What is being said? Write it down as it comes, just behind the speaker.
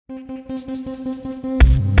This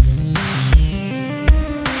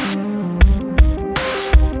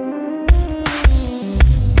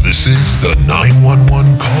is the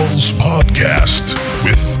 911 Calls podcast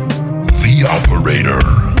with the operator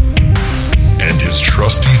and his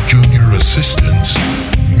trusty junior assistant,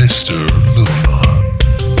 Mr. Luna.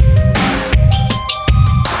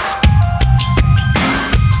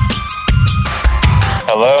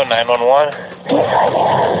 Hello, 911.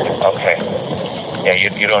 Okay. Yeah,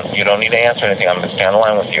 you don't need to answer anything. I'm gonna stay on the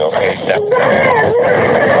line with you. Okay.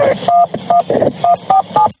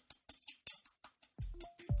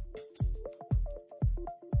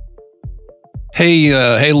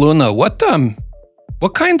 Hey, Luna. What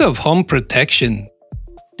kind of home protection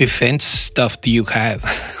defense stuff do you have?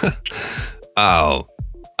 Oh,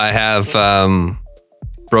 I have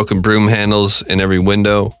broken broom handles in every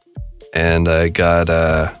window, and I got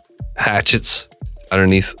hatchets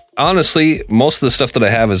underneath. Honestly, most of the stuff that I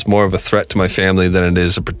have is more of a threat to my family than it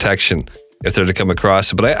is a protection if they're to come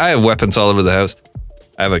across it. But I have weapons all over the house.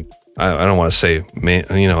 I don't want to say, I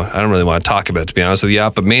don't really want to talk about it, to be honest with you.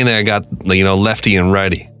 But mainly I got, lefty and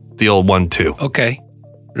righty, the old 1-2. Okay.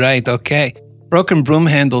 Right, okay. Broken broom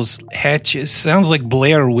handles, hatches. Sounds like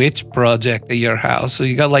Blair Witch Project at your house. So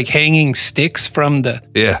you got like hanging sticks from the...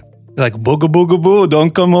 Yeah. Like, booga booga boo,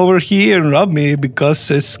 don't come over here and rub me because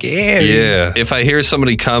it's scary. Yeah. If I hear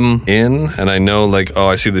somebody come in and I know,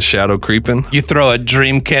 I see the shadow creeping. You throw a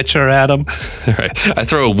dream catcher at them. Right. I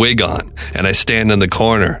throw a wig on and I stand in the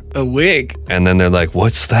corner. A wig? And then they're like,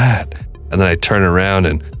 what's that? And then I turn around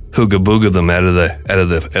and hooga booga them out of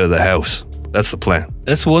the house. That's the plan.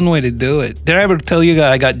 That's one way to do it. Did I ever tell you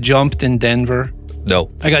I got jumped in Denver?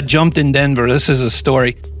 No. I got jumped in Denver. This is a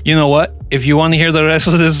story. You know what? If you want to hear the rest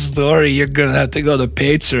of this story, you're going to have to go to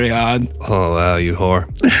Patreon. Oh, wow, you whore.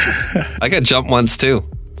 I got jumped once, too.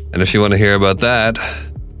 And if you want to hear about that,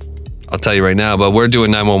 I'll tell you right now. But we're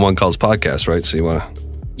doing 911 Calls podcast, right? So you want to...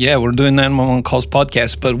 Yeah, we're doing 911 Calls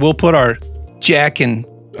podcast. But we'll put our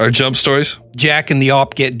Our jump stories? Jack and the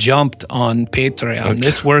Op Get Jumped on Patreon. Okay.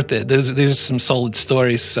 It's worth it. There's some solid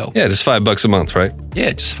stories. So yeah, just $5 a month, right?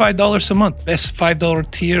 Yeah, just $5 a month. Best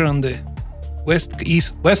 $5 tier on the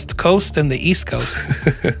West Coast and the East Coast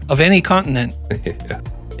of any continent. Yeah.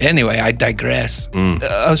 Anyway, I digress.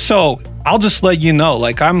 So I'll just let you know,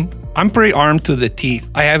 I'm pretty armed to the teeth.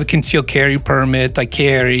 I have a concealed carry permit. I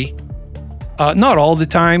carry, not all the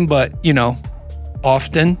time, but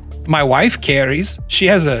often. My wife carries. She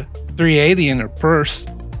has a 380 in her purse.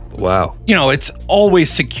 Wow. It's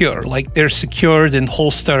always secure. They're secured in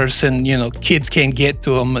holsters, and kids can't get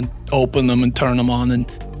to them and open them and turn them on, and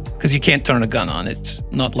because you can't turn a gun on. It's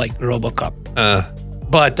not like RoboCop.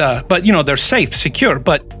 But they're safe, secure.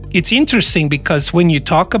 But it's interesting because when you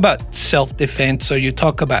talk about self-defense or you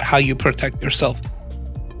talk about how you protect yourself,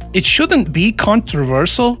 it shouldn't be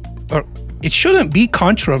controversial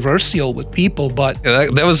with people, but... Yeah,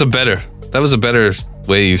 that was a better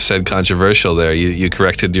way you said controversial there. You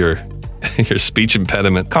corrected your speech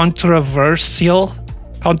impediment. Controversial.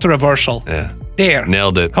 Yeah. There.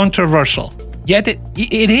 Nailed it. Controversial. Yet it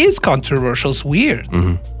is controversial. It's weird.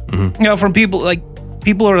 Mm-hmm. Mm-hmm. From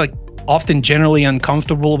people are often generally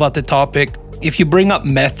uncomfortable about the topic. If you bring up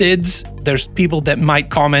methods, there's people that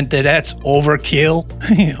might comment that that's overkill,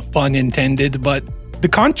 pun intended, but the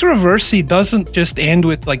controversy doesn't just end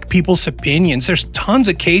with people's opinions. There's tons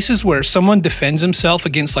of cases where someone defends himself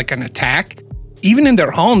against an attack, even in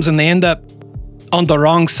their homes, and they end up on the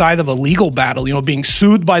wrong side of a legal battle, being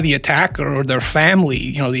sued by the attacker or their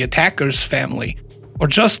family, the attacker's family, or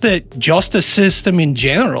just the justice system in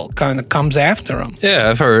general kind of comes after them. Yeah,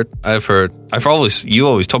 I've heard. You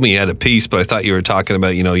always told me you had a piece, but I thought you were talking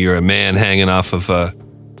about, you're a man hanging off of a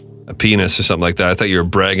penis or something like that. I thought you were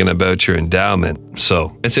bragging about your endowment.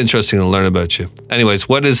 So it's interesting to learn about you. Anyways,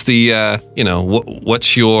 what is the,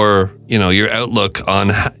 what's your, your outlook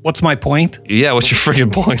on... What's my point? Yeah, what's your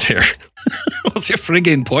friggin' point here? What's your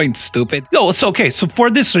friggin' point, stupid? No, it's okay. So for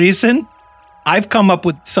this reason, I've come up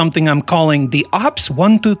with something I'm calling the Ops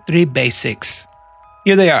 1, 2, 3 basics.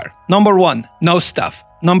 Here they are. Number 1, know stuff.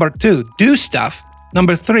 Number 2, do stuff.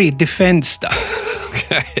 Number 3, defend stuff.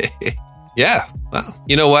 Okay. Yeah. Well,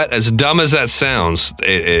 you know what? As dumb as that sounds,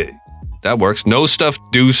 that works. Know stuff,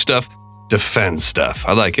 do stuff, defend stuff.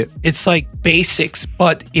 I like it. It's like basics,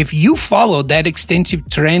 but if you follow that extensive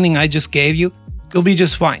training I just gave you, you'll be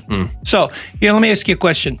just fine. So here, let me ask you a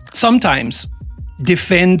question. Sometimes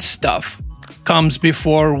defend stuff comes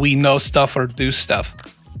before we know stuff or do stuff.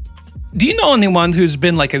 Do you know anyone who's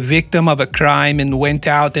been a victim of a crime and went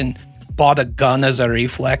out and bought a gun as a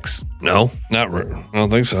reflex? No, not really. I don't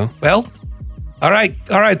think so. Well, all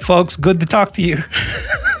right, folks. Good to talk to you.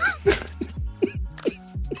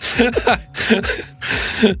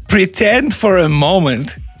 Pretend for a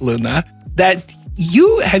moment, Luna, that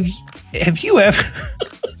you have you ever...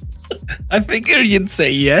 I figured you'd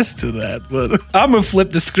say yes to that, but I'm going to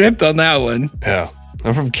flip the script on that one. Yeah.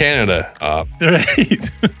 I'm from Canada. Right.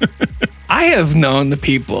 I have known the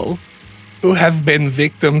people who have been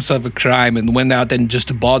victims of a crime and went out and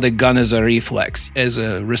just bought a gun as a reflex, as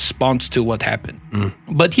a response to what happened.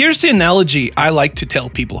 But here's the analogy I like to tell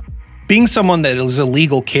people. Being someone that is a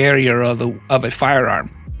legal carrier of a firearm,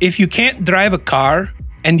 if you can't drive a car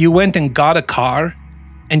and you went and got a car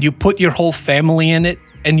and you put your whole family in it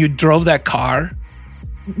and you drove that car,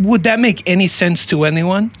 would that make any sense to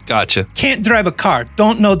anyone? Gotcha. Can't drive a car,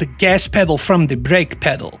 don't know the gas pedal from the brake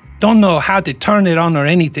pedal, don't know how to turn it on or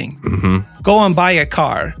anything. Go and buy a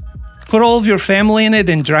car, put all of your family in it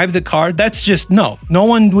and drive the car. That's just, no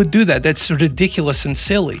one would do that. That's ridiculous and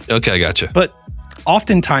silly. Okay, I gotcha. But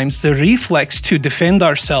oftentimes the reflex to defend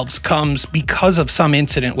ourselves comes because of some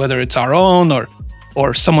incident, whether it's our own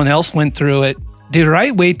or someone else went through it. The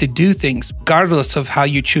right way to do things, regardless of how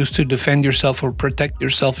you choose to defend yourself or protect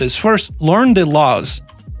yourself, is first learn the laws,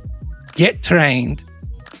 get trained,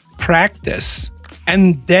 practice,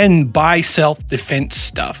 and then buy self-defense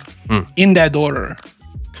stuff in that order.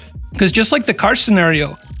 Because just like the car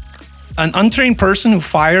scenario, an untrained person who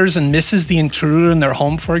fires and misses the intruder in their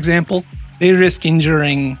home, for example, they risk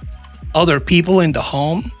injuring other people in the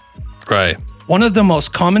home. Right. One of the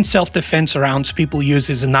most common self-defense rounds people use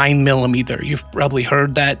is a 9mm. You've probably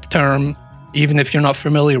heard that term. Even if you're not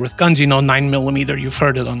familiar with guns, you know 9mm. You've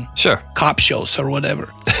heard it on cop shows or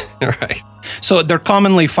whatever. Right. So they're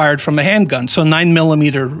commonly fired from a handgun. So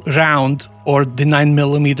 9mm round or the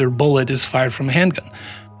 9mm bullet is fired from a handgun.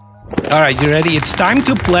 All right, you ready? It's time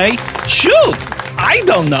to play Shoot! I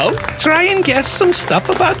don't know. Try and guess some stuff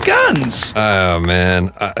about guns. Oh,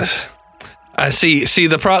 man. I see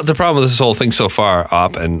the problem with this whole thing so far,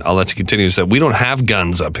 Op, and I'll let you continue, is that we don't have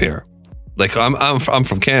guns up here. Like I'm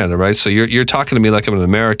from Canada, right? So you're talking to me like I'm an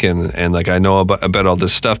American and like I know about all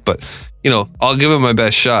this stuff, but I'll give it my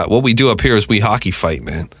best shot. What we do up here is we hockey fight,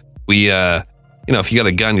 man. We if you got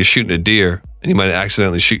a gun, you're shooting a deer and you might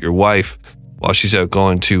accidentally shoot your wife while she's out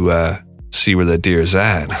going to see where that deer is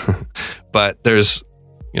at. But there's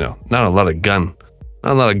not a lot of gun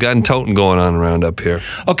toting going on around up here.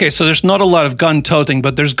 Okay, so there's not a lot of gun toting,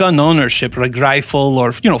 but there's gun ownership, like rifle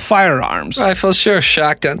or, firearms. Rifles, sure.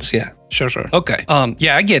 Shotguns, yeah. Sure. Okay.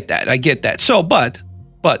 Yeah, I get that. So, but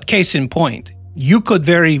case in point, you could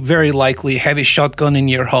very, very likely have a shotgun in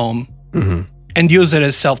your home and use it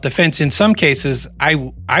as self-defense. In some cases, I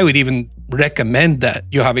would even recommend that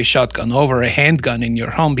you have a shotgun over a handgun in your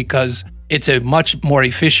home because it's a much more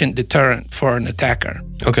efficient deterrent for an attacker.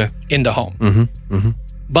 Okay. In the home.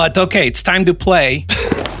 But okay, it's time to play.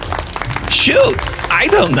 Shoot! I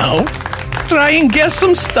don't know. Try and guess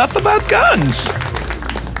some stuff about guns.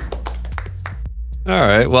 All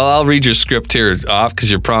right. Well, I'll read your script here off because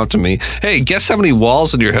you're prompting me. Hey, guess how many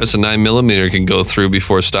walls in your house a 9mm can go through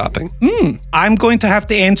before stopping? I'm going to have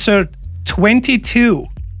to answer 22.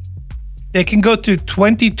 They can go through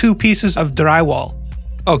 22 pieces of drywall.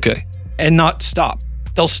 Okay. And not stop.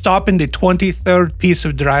 They'll stop in the 23rd piece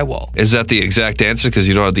of drywall. Is that the exact answer? Because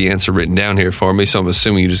you don't have the answer written down here for me, so I'm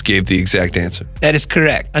assuming you just gave the exact answer. That is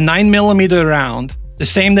correct. A 9mm round, the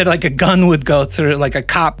same that like a gun would go through, like a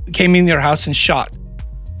cop came in your house and shot,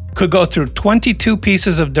 could go through 22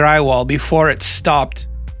 pieces of drywall before it stopped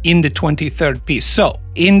in the 23rd piece. So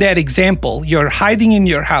in that example, you're hiding in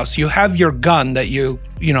your house. You have your gun that you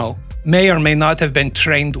may or may not have been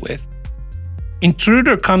trained with.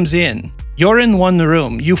 Intruder comes in. You're in one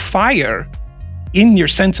room. You fire. In your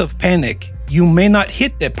sense of panic, you may not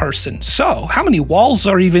hit that person. So how many walls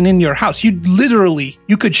are even in your house? You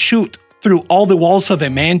could shoot through all the walls of a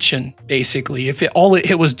mansion, basically, if it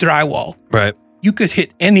was drywall. Right. You could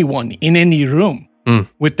hit anyone in any room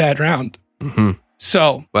with that round.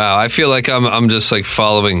 So wow, I feel like I'm just like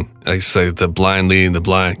following, like say, the blind leading the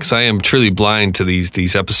blind, because I am truly blind to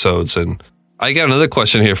these episodes. And I got another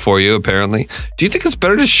question here for you. Apparently, do you think it's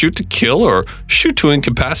better to shoot to kill or shoot to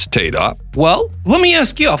incapacitate? Well, let me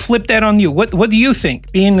ask you. I'll flip that on you. What do you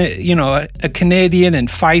think? Being a Canadian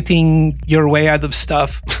and fighting your way out of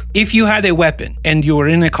stuff, if you had a weapon and you were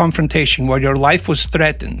in a confrontation where your life was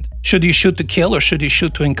threatened, should you shoot to kill or should you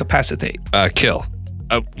shoot to incapacitate? Kill.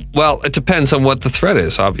 Well, it depends on what the threat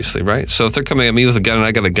is, obviously, right? So if they're coming at me with a gun and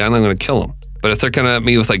I got a gun, I'm going to kill them. But if they're coming at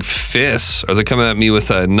me with like fists or they're coming at me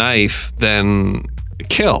with a knife, then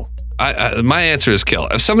kill. My answer is kill.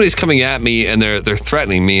 If somebody's coming at me and they're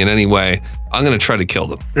threatening me in any way, I'm going to try to kill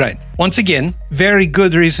them. Right. Once again, very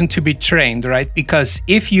good reason to be trained, right? Because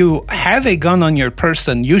if you have a gun on your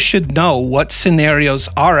person, you should know what scenarios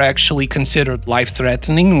are actually considered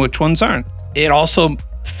life-threatening and which ones aren't. It also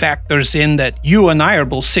factors in that you and I are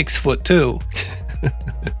both 6'2".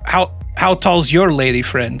 How tall's your lady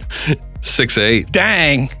friend? 6'8".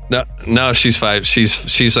 Dang. No, she's 5.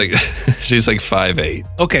 She's like she's like 5'8".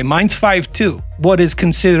 Okay, mine's 5'2". What is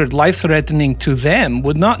considered life-threatening to them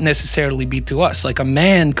would not necessarily be to us. Like a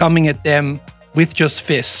man coming at them with just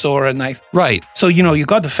fists or a knife. Right. So, you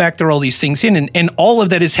got to factor all these things in. And all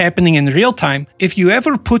of that is happening in real time. If you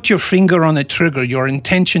ever put your finger on a trigger, your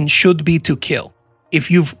intention should be to kill.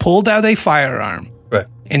 If you've pulled out a firearm, Right.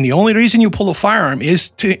 and the only reason you pull a firearm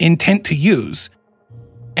is to intent to use,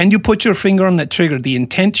 and you put your finger on that trigger, the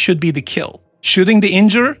intent should be to kill. Shooting the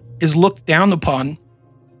injured is looked down upon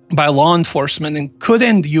by law enforcement and could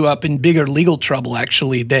end you up in bigger legal trouble,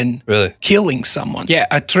 actually, than Really? killing someone. Yeah,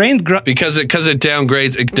 a trained Because it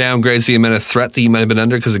downgrades the amount of threat that you might have been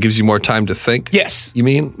under because it gives you more time to think. Yes. You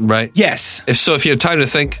mean, right? Yes. If you have time to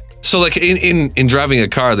think. So like in driving a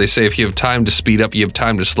car, they say if you have time to speed up, you have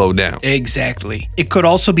time to slow down. Exactly. It could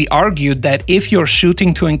also be argued that if you're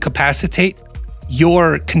shooting to incapacitate,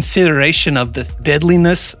 your consideration of the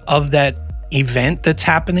deadliness of that event that's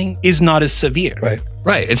happening is not as severe.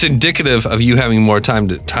 Right. It's indicative of you having more time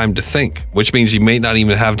to think, which means you may not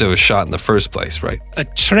even have to have a shot in the first place, right? A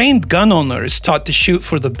trained gun owner is taught to shoot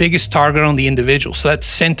for the biggest target on the individual, so that's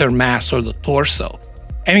center mass or the torso.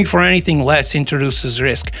 Aiming for anything less introduces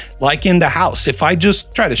risk. Like in the house, if I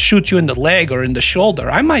just try to shoot you in the leg or in the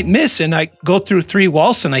shoulder, I might miss and I go through 3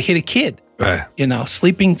 walls and I hit a kid. Right.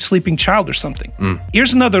 Sleeping child or something.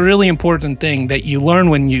 Here's another really important thing that you learn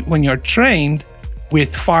when you're trained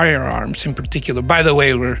with firearms in particular. By the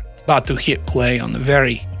way, we're about to hit play on a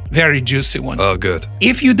very, very juicy one. Oh, good.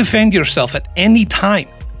 If you defend yourself at any time,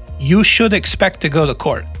 you should expect to go to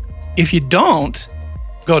court. If you don't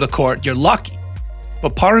go to court, you're lucky.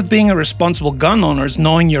 But part of being a responsible gun owner is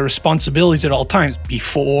knowing your responsibilities at all times,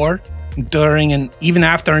 before, during, and even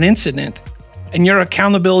after an incident. And your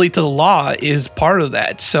accountability to the law is part of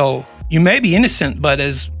that. So you may be innocent, but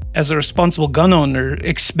as a responsible gun owner,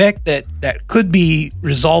 expect that could be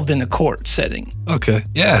resolved in a court setting. Okay.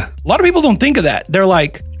 Yeah. A lot of people don't think of that. They're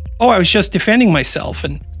like, oh, I was just defending myself.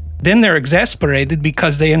 And then they're exasperated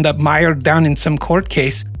because they end up mired down in some court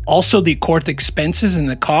case. Also, the court expenses and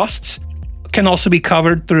the costs can also be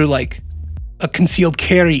covered through like a concealed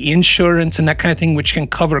carry insurance and that kind of thing, which can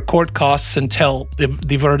cover court costs until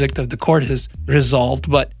the verdict of the court is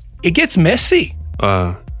resolved. But it gets messy.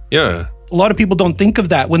 Yeah. A lot of people don't think of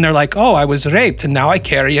that when they're like, oh, I was raped and now I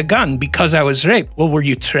carry a gun because I was raped. Well, were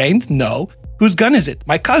you trained? No. Whose gun is it?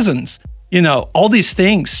 My cousin's. All these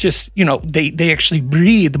things just, they actually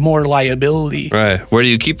breed more liability. Right. Where do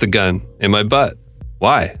you keep the gun? In my butt.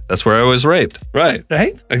 Why? That's where I was raped. Right.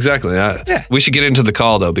 Right? Exactly. Yeah. We should get into the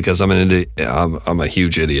call though, because I'm an idiot. I'm a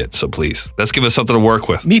huge idiot. So please, let's give us something to work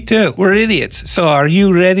with. Me too. We're idiots. So are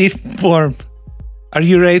you ready for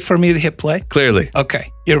me to hit play? Clearly.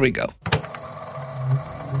 Okay, here we go.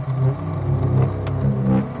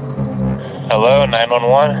 Hello,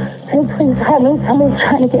 911? Hey, please help me. Someone's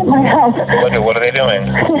trying to get my house. Okay, what are they doing?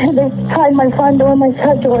 They tied my front door and my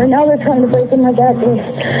side door. Now they're trying to break in my back door.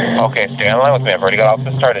 Okay, stay on the line with me. I've already got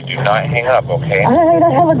office started. Do not hang up, okay? All right,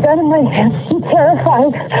 I have a gun in my hand. I'm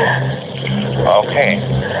terrified. Okay.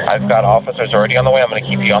 I've got officers already on the way. I'm going to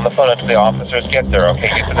keep you on the phone until the officers get there,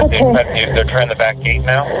 okay? You said that they're trying the back gate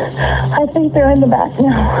now? I think they're in the back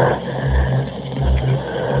now.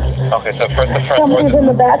 Okay, so first the front Somebody's door. in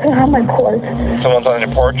the back on my porch. Someone's on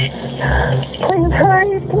your porch? Please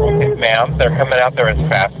hurry, please. Ma'am, they're coming out there as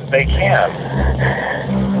fast as they can.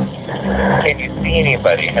 Can you see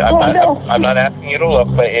anybody? I'm not asking you to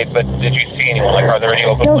look, but did you see anyone? Like, are there any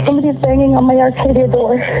open No, windows? somebody's banging on my Arcadia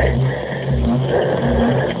door.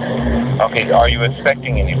 Okay, are you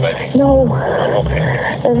expecting anybody? No. Okay.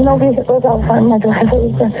 There's no vehicles out front of my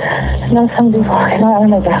driveway, but now somebody's walking around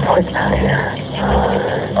my back porch now.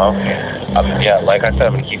 Okay. Yeah, like I said,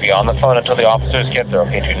 I'm going to keep you on the phone until the officers get there,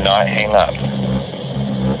 okay? Do not hang up.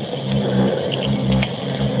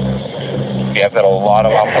 Yeah, I've got a lot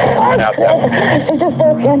of officers coming out there. It just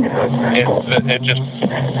broke in.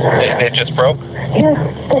 It just broke? Yes,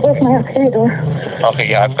 that was my Arcadia door. Okay,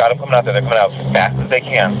 yeah, I've got them coming out there. They're coming out as fast as they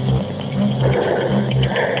can.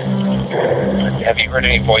 Have you heard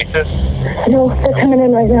any voices? No, they're coming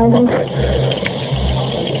in right now.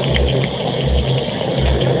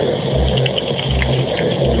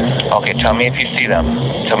 Okay, tell me if you see them.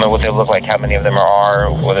 Tell me what they look like, how many of them are,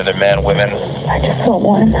 whether they're men, women. I just saw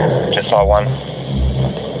one. Just saw one?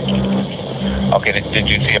 Okay, did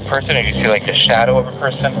you see a person, or did you see like the shadow of a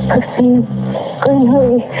person? Person. Green,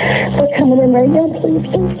 hurry. They're coming in right now, please.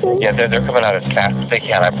 Yeah, they're coming out as fast as they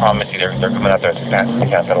can. I promise you, they're coming out there as fast as they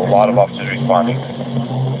can. I've got a lot of officers responding.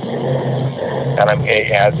 And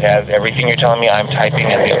as everything you're telling me, I'm typing,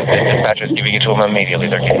 and the dispatcher's giving it to them immediately.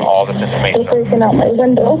 They're getting all this information. They're breaking out my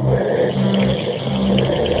window.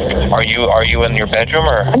 Are you in your bedroom,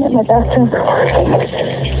 or? I'm in my bathroom.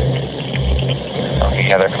 Okay,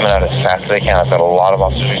 yeah, they're coming out as fast as they can. I've got a lot of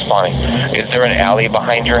officers responding. Is there an alley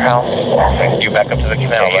behind your house? You back up to the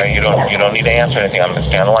canal, right? You don't need to answer anything. I'm just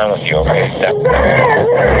staying on the line with you, okay?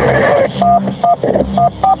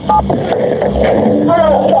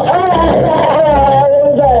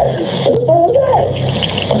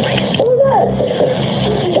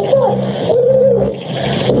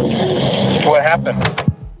 What happened?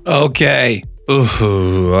 Okay.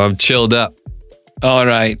 Ooh, I'm chilled up. All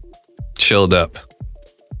right. Chilled up.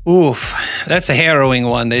 Oof. That's a harrowing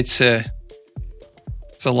one. It's a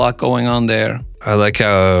lot going on there. I like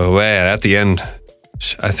how, at the end,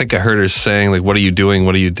 I think I heard her saying, like, what are you doing?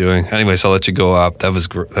 What are you doing? Anyways, I'll let you go up. That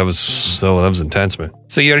was intense, man.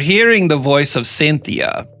 So you're hearing the voice of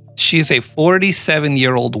Cynthia. She's a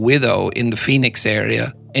 47-year-old widow in the Phoenix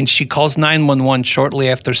area, and she calls 911 shortly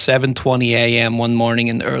after 7:20 a.m. one morning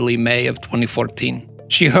in early May of 2014.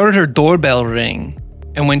 She heard her doorbell ring,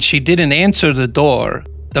 and when she didn't answer the door,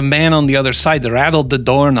 the man on the other side rattled the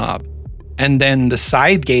doorknob and then the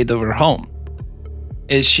side gate of her home.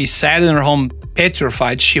 As she sat in her home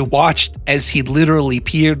petrified, she watched as he literally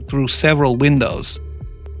peered through several windows.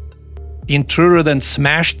 The intruder then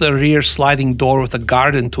smashed the rear sliding door with a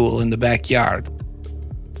garden tool in the backyard.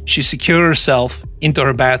 She secured herself into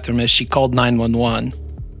her bathroom as she called 911,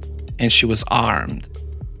 and she was armed.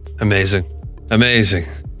 Amazing.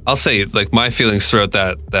 I'll say, like, my feelings throughout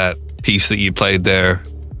that piece that you played there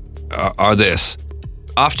are this.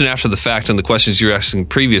 Often after the fact, and the questions you're asking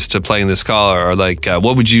previous to playing this call are like,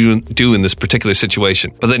 what would you do in this particular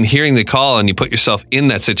situation? But then hearing the call and you put yourself in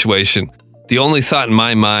that situation, the only thought in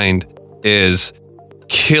my mind is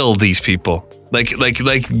kill these people. Like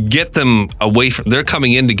get them away from, they're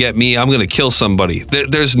coming in to get me. I'm going to kill somebody.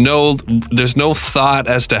 There's no thought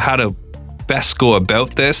as to how to best go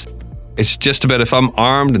about this. It's just about, if I'm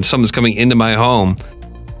armed and someone's coming into my home,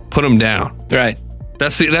 put them down. Right.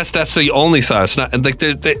 That's the only thought. It's not like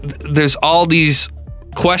there's all these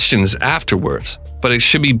questions afterwards, but it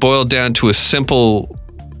should be boiled down to a simple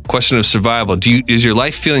question of survival. Is your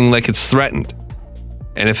life feeling like it's threatened?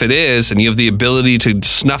 And if it is, and you have the ability to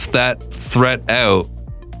snuff that threat out,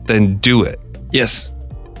 then do it. Yes,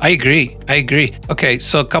 I agree. Okay,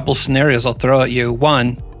 so a couple scenarios I'll throw at you.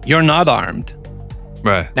 One, you're not armed.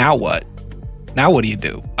 Right. Now what? Now what do you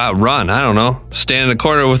do? Run. I don't know. Stand in the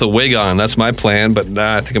corner with a wig on. That's my plan, but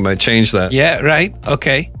I think I might change that. Yeah, right.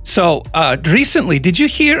 Okay. So recently, did you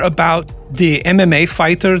hear about the MMA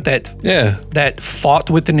fighter that fought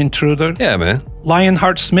with an intruder? Yeah, man.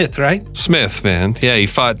 Lionheart Smith, right? Smith, man. Yeah, he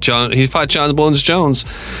fought John Bones Jones.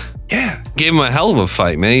 Yeah. Gave him a hell of a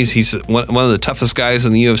fight, man. He's one of the toughest guys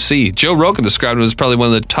in the UFC. Joe Rogan described him as probably one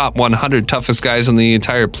of the top 100 toughest guys on the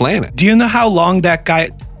entire planet. Do you know how long that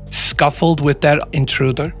guy scuffled with that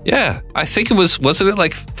intruder? Yeah. I think wasn't it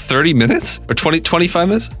like 30 minutes or 25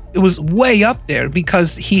 minutes? It was way up there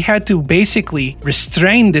because he had to basically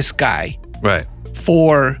restrain this guy. Right.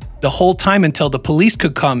 For the whole time until the police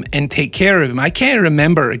could come and take care of him. I can't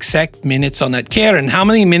remember exact minutes on that. Karen, how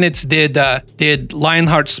many minutes did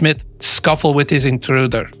Lionheart Smith scuffle with his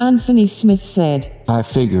intruder? Anthony Smith said, I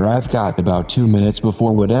figure I've got about 2 minutes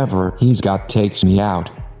before whatever he's got takes me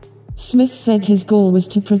out. Smith said his goal was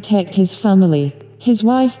to protect his family. His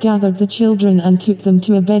wife gathered the children and took them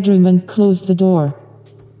to a bedroom and closed the door.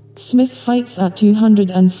 Smith fights at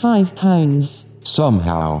 205 pounds.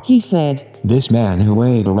 Somehow, he said, this man who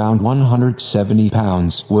weighed around 170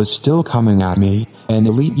 pounds was still coming at me, an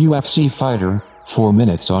elite UFC fighter, for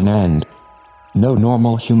minutes on end. No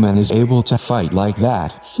normal human is able to fight like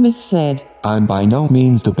that. Smith said, I'm by no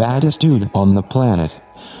means the baddest dude on the planet,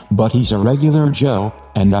 but he's a regular Joe,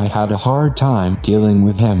 and I had a hard time dealing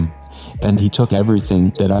with him. And he took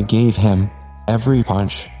everything that I gave him. Every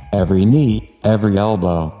punch, every knee, every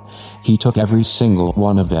elbow. He took every single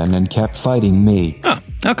one of them and kept fighting me. Oh,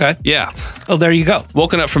 okay. Yeah. Oh, there you go.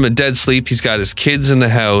 Woken up from a dead sleep. He's got his kids in the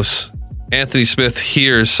house. Anthony Smith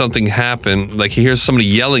hears something happen. Like he hears somebody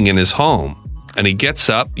yelling in his home. And he gets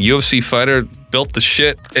up. UFC fighter, built the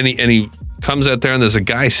shit. And he comes out there and there's a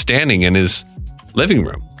guy standing in his living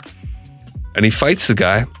room. And he fights the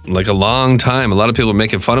guy like a long time. A lot of people are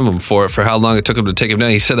making fun of him for how long it took him to take him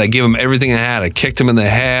down. He said, I gave him everything I had. I kicked him in the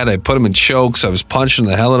head. I put him in chokes. I was punching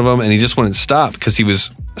the hell out of him. And he just wouldn't stop because he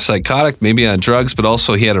was psychotic, maybe on drugs, but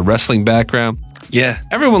also he had a wrestling background. Yeah.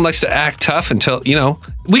 Everyone likes to act tough until,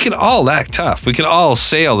 we can all act tough. We can all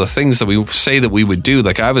say all the things that we say that we would do,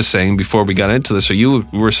 like I was saying before we got into this, or you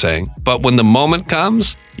were saying. But when the moment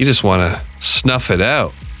comes, you just want to snuff it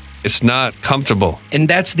out. It's not comfortable. And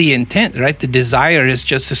that's the intent, right? The desire is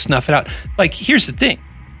just to snuff it out. Like, here's the thing.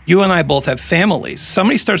 You and I both have families.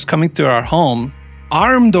 Somebody starts coming through our home,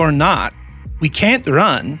 armed or not, we can't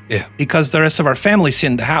run because the rest of our family's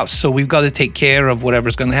in the house. So we've got to take care of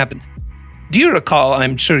whatever's going to happen. Do you recall,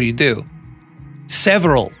 I'm sure you do,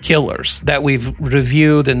 several killers that we've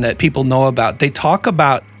reviewed and that people know about, they talk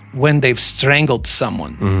about when they've strangled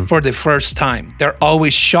someone for the first time. They're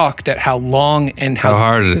always shocked at how long and how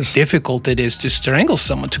hard it is, difficult it is to strangle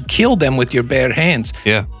someone, to kill them with your bare hands.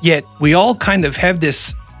 Yeah. Yet we all kind of have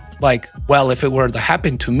this, like, well, if it were to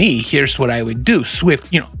happen to me, here's what I would do. Sweep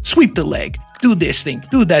the leg, do this thing,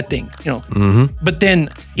 do that thing, But then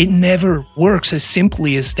it never works as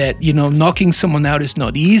simply as that, knocking someone out is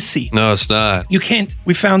not easy. No, it's not.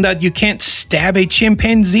 We found out you can't stab a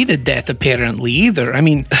chimpanzee to death, apparently, either. I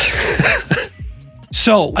mean,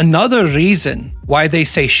 so another reason why they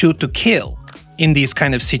say shoot to kill in these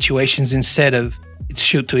kind of situations instead of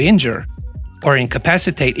shoot to injure or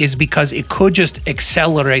incapacitate is because it could just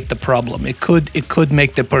accelerate the problem. It could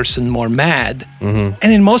make the person more mad. And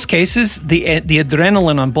in most cases, the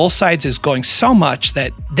adrenaline on both sides is going so much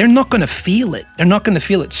that they're not going to feel it. They're not going to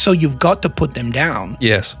feel it. So you've got to put them down.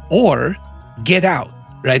 Yes. Or get out,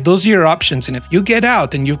 right? Those are your options. And if you get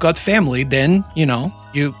out and you've got family, then,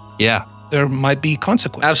 there might be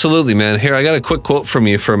consequences. Absolutely, man. Here, I got a quick quote from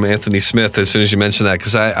you from Anthony Smith as soon as you mentioned that,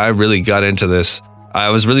 because I really got into this. I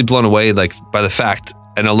was really blown away by the fact,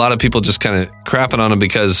 and a lot of people just kind of crapping on him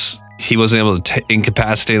because he wasn't able to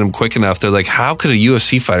incapacitate him quick enough. They're like, how could a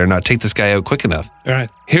UFC fighter not take this guy out quick enough? All right.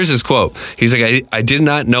 Here's his quote. He's like, I did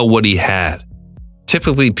not know what he had.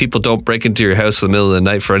 Typically, people don't break into your house in the middle of the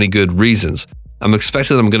night for any good reasons. I'm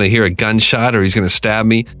expecting I'm going to hear a gunshot or he's going to stab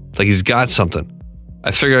me, like he's got something.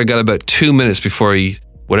 I figure I got about 2 minutes before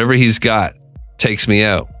whatever he's got takes me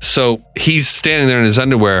out. So he's standing there in his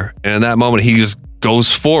underwear, and in that moment, he just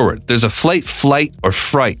goes forward. There's a flight, or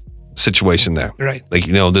fright situation there. Right. Like,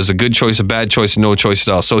 there's a good choice, a bad choice, and no choice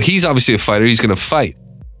at all. So he's obviously a fighter. He's going to fight.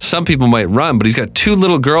 Some people might run, but he's got 2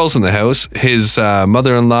 little girls in the house, his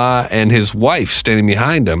mother-in-law and his wife standing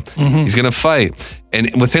behind him. He's going to fight. And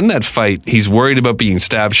within that fight, he's worried about being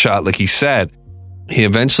stabbed, shot, like he said. He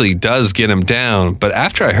eventually does get him down. But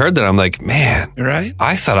after I heard that, I'm like, man, right?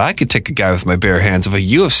 I thought I could take a guy with my bare hands. If a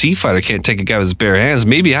UFC fighter can't take a guy with his bare hands,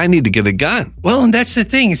 maybe I need to get a gun. Well, and that's the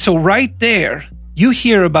thing. So right there, you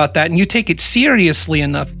hear about that and you take it seriously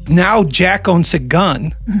enough. Now Jack owns a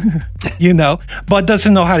gun, but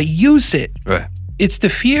doesn't know how to use it. Right. It's the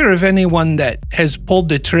fear of anyone that has pulled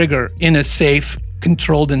the trigger in a safe,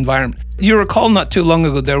 controlled environment. You recall not too long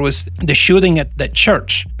ago, there was the shooting at that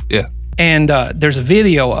church. Yeah. And there's a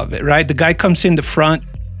video of it, right? The guy comes in the front,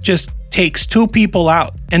 just takes 2 people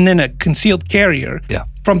out, and then a concealed carrier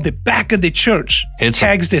from the back of the church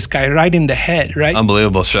tags this guy right in the head, right?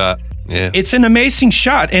 Unbelievable shot. Yeah. It's an amazing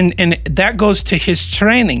shot, and that goes to his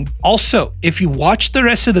training. Also, if you watch the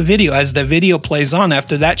rest of the video, as the video plays on,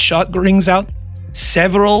 after that shot rings out,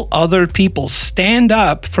 several other people stand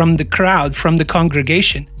up from the crowd, from the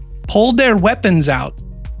congregation, pull their weapons out,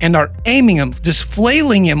 and are aiming him, just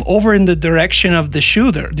flailing him over in the direction of the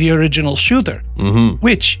shooter, the original shooter.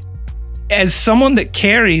 Which, as someone that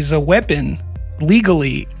carries a weapon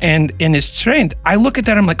legally and is trained, I look at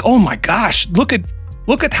that, I'm like, oh my gosh, look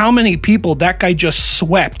at how many people that guy just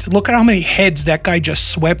swept. Look at how many heads that guy just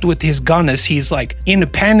swept with his gun as he's like in a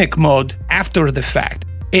panic mode after the fact.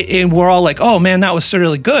 And we're all like, oh man, that was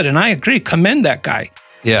really good. And I agree, commend that guy.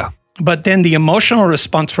 Yeah. But then the emotional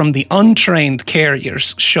response from the untrained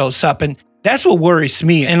carriers shows up, and that's what worries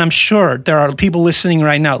me. And I'm sure there are people listening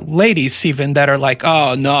right now, ladies even, that are like,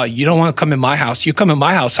 oh no, you don't want to come in my house. You come in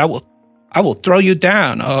my house, I will throw you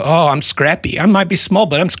down. Oh, I'm scrappy. I might be small,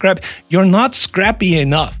 but I'm scrappy. You're not scrappy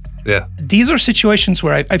enough. Yeah. These are situations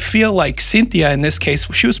where I feel like Cynthia, in this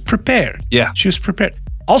case, she was prepared. Yeah. She was prepared.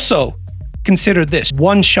 Also, consider this,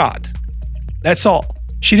 1 shot. That's all.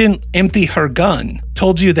 She didn't empty her gun.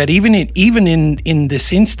 Told you that even in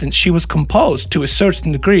this instance, she was composed to a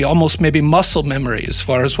certain degree, almost maybe muscle memory as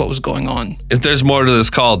far as what was going on. There's more to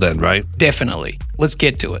this call then, right? Definitely. Let's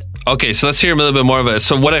get to it. Okay, so let's hear a little bit more of it.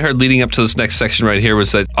 So what I heard leading up to this next section right here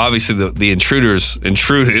was that obviously the intruders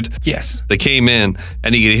intruded. Yes. They came in,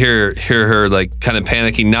 and you could hear her like kind of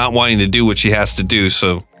panicking, not wanting to do what she has to do.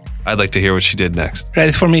 So I'd like to hear what she did next.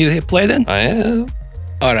 Ready for me to play then? I am.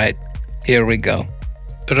 All right, here we go.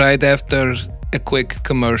 Right after a quick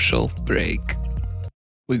commercial break.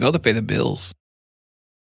 We got to pay the bills.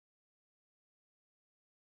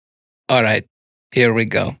 All right, here we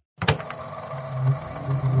go.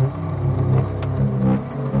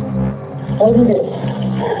 You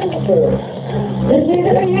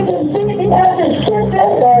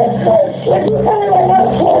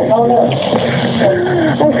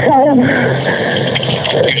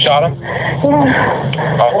shot him?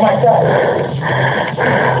 Yeah. Oh my God.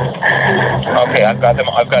 Okay, I've got them.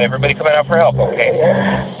 I've got everybody coming out for help. Okay.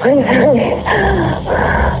 Please hurry.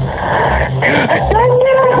 Don't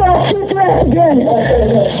get up! I'll shoot your ass again.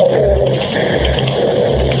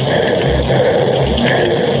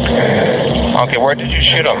 Okay, where did you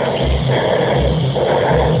shoot him?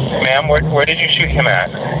 Ma'am, where did you shoot him at?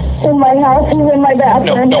 In my house, he's in my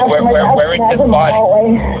bathroom. No, where in his body?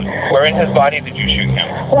 Hallway. Where in his body did you shoot him?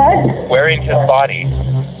 What? Where in his body?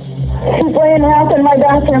 He's laying half in my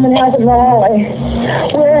bathroom and half in the hallway.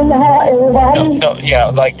 Where in the body? No,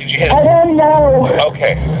 yeah, like, did you hit him? I don't know.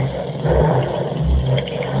 Okay.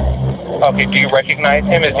 Okay, do you recognize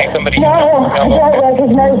him? Is he somebody? No, I don't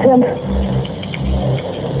recognize him.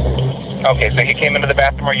 Okay, so he came into the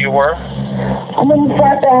bathroom where you were? I'm in the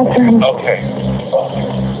front bathroom. Okay.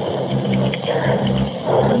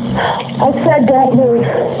 I said don't move.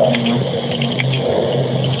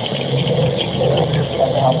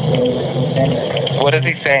 What is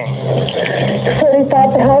he saying? He said he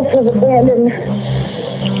thought the house was abandoned.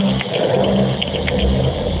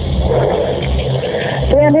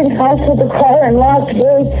 Abandoned house with a car and locked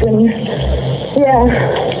gates and yeah.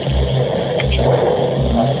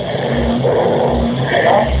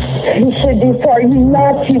 You should be sorry. You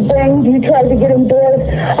knocked, you banged, you tried to get him doors.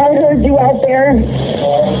 I heard you out there.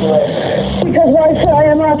 Because why should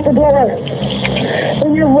I unlock the door?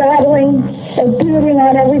 And you're rattling and beating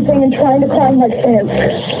on everything and trying to climb my fence.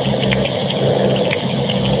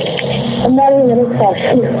 I'm not even going to talk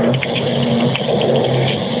to you.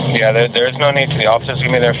 Yeah, there's no need to. The officers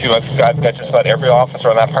give me their few. I've got just about every officer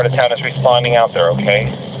on that part of town is responding out there, okay?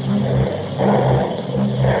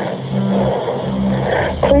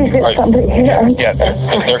 Please get somebody here. Yeah,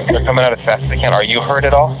 they're coming out as fast as they can. Are you hurt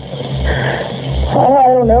at all? I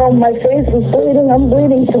don't know. My face is bleeding. I'm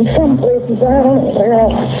bleeding from some places. I don't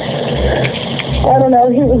know. I don't know.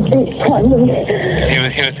 He was beating on me. He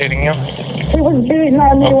was hitting you? He was beating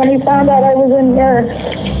on me when he found out I was in there.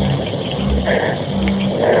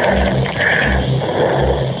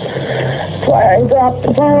 That's why I dropped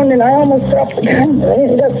the phone and I almost dropped the gun. I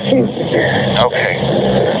ended up shooting. Okay.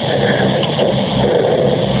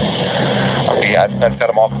 Yeah, I've got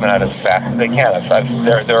them all coming out as fast as they can.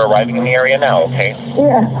 They're arriving in the area now. Okay.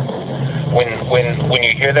 Yeah. When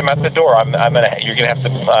you hear them at the door, you're gonna have to.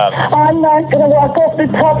 I'm not gonna walk off the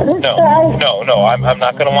top of the sky. No. I'm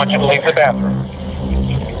not gonna want you to leave the bathroom.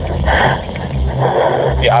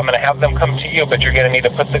 Yeah, I'm gonna have them come to you, but you're gonna need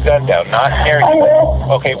to put the gun down, not near you. I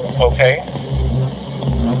will. Okay.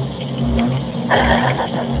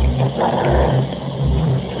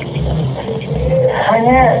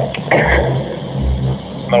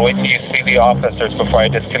 I'm gonna wait till you see the officers before I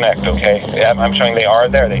disconnect, okay? Yeah, I'm showing they are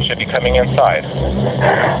there. They should be coming inside.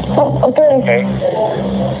 Oh, okay. Okay?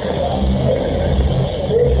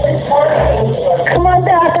 Come on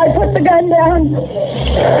back. I put the gun down.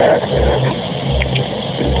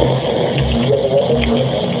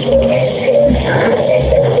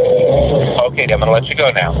 Okay, I'm gonna let you go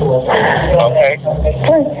now. Okay?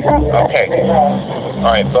 Okay. All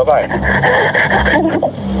right, bye-bye.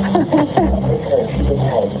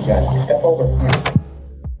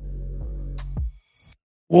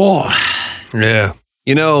 Whoa. Yeah.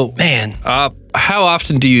 You know, Man. how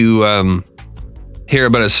often do you hear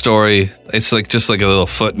about a story? It's like just like a little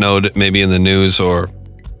footnote, maybe in the news, or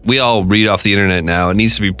we all read off the internet now. It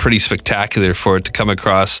needs to be pretty spectacular for it to come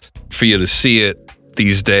across, for you to see it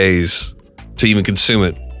these days, to even consume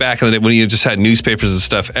it. Back in the day when you just had newspapers and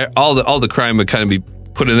stuff, all the crime would kind of be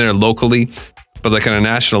put in there locally, but like on a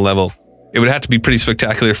national level, it would have to be pretty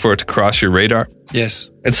spectacular for it to cross your radar. Yes.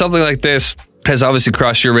 And something like this has obviously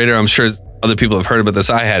crossed your radar. I'm sure other people have heard about this.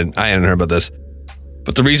 I hadn't heard about this.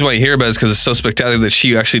 But the reason why you hear about it is because it's so spectacular that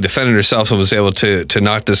she actually defended herself and was able to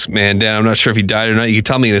knock this man down. I'm not sure if he died or not. You can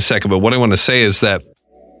tell me in a second. But what I want to say is that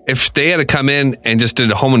if they had to come in and just did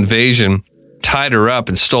a home invasion, tied her up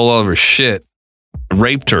and stole all of her shit,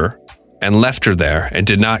 raped her, and left her there and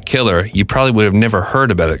did not kill her, you probably would have never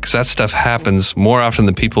heard about it because that stuff happens more often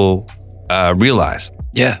than people realize.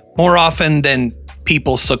 Yeah. More often than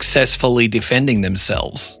people successfully defending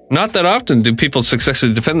themselves. Not that often do people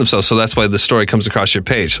successfully defend themselves, so that's why the story comes across your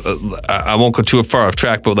page. I won't go too far off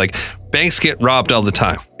track, but like banks get robbed all the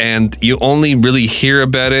time, and you only really hear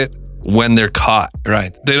about it when they're caught.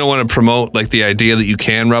 Right. They don't want to promote like the idea that you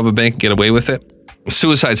can rob a bank and get away with it.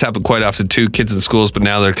 Suicides happen quite often too, kids in schools, but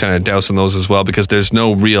now they're kind of dousing those as well because there's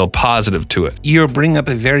no real positive to it. You bring up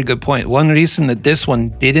a very good point. One reason that this one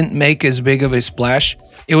didn't make as big of a splash,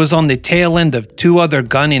 it was on the tail end of 2 other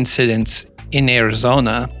gun incidents in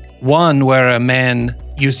Arizona. One where a man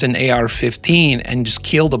used an AR-15 and just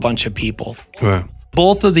killed a bunch of people. Right.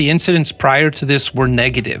 Both of the incidents prior to this were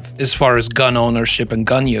negative as far as gun ownership and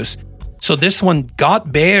gun use. So this one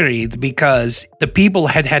got buried because the people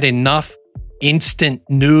had had enough instant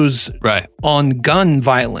news Right. on gun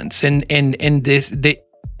violence, and the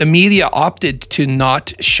media opted to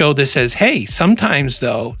not show this as, hey, sometimes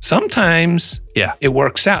Yeah. it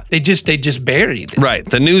works out. They just buried it. Right.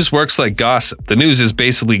 The news works like gossip. The news is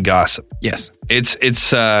basically gossip. Yes. It's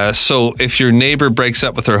so if your neighbor breaks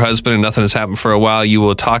up with her husband and nothing has happened for a while, you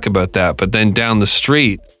will talk about that. But then down the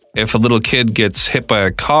street, if a little kid gets hit by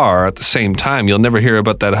a car at the same time, you'll never hear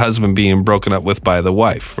about that husband being broken up with by the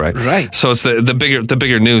wife, right? Right. So it's the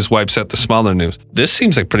bigger news wipes out the smaller news. This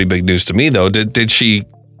seems like pretty big news to me, though. Did she?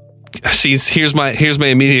 See, here's my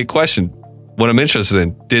immediate question. What I'm interested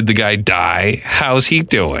in: did the guy die? How's he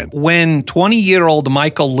doing? When 20-year-old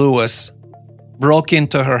Michael Lewis broke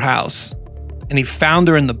into her house and he found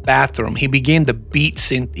her in the bathroom, he began to beat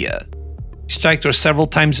Cynthia. He struck her several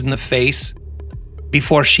times in the face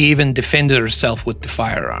before she even defended herself with the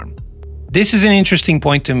firearm. This is an interesting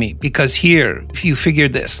point to me because here, if you figure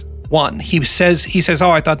this, one, he says, oh,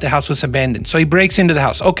 I thought the house was abandoned. So he breaks into the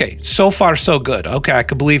house. Okay, so far so good. Okay, I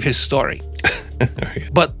could believe his story.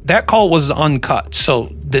 But that call was uncut. So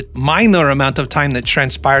the minor amount of time that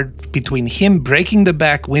transpired between him breaking the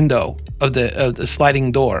back window of the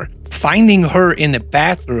sliding door, finding her in the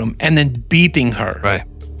bathroom, and then beating her. Right.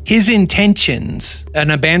 His intentions, an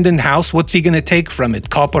abandoned house, what's he going to take from it?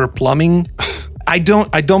 Copper plumbing? I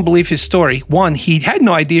don't believe his story. One, he had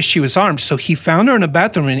no idea she was armed, so he found her in a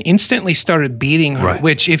bathroom and instantly started beating her, Right.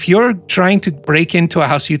 which if you're trying to break into a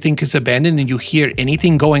house you think is abandoned and you hear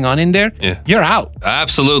anything going on in there, Yeah. you're out.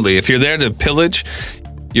 Absolutely. If you're there to pillage,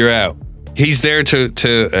 you're out. He's there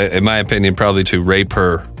to, in my opinion, probably to rape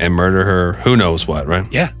her and murder her. Who knows what, right?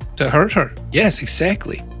 Yeah, to hurt her. Yes,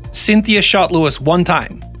 exactly. Cynthia shot Lewis one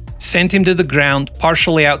time, sent him to the ground,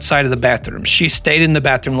 partially outside of the bathroom. She stayed in the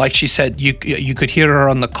bathroom. Like she said, you could hear her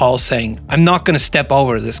on the call saying, I'm not going to step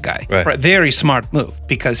over this guy. Right. Very smart move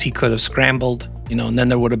because he could have scrambled, and then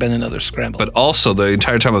there would have been another scramble. But also the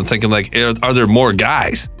entire time I'm thinking like, are there more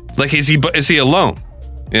guys? Like, is he alone?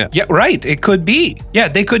 Yeah. Yeah, right. It could be. Yeah,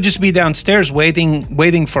 they could just be downstairs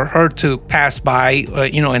waiting for her to pass by,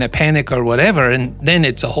 in a panic or whatever, and then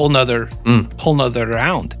it's a whole nother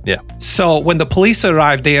round. Yeah. So when the police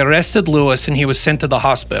arrived, they arrested Lewis and he was sent to the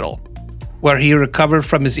hospital, where he recovered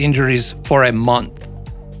from his injuries for a month.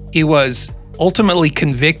 He was ultimately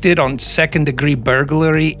convicted on second-degree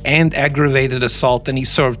burglary and aggravated assault, and he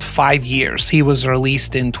served 5 years. He was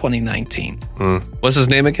released in 2019. What's his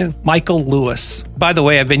name again? Michael Lewis. By the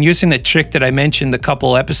way, I've been using the trick that I mentioned a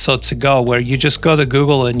couple episodes ago where you just go to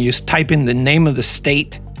Google and you type in the name of the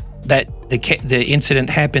state that the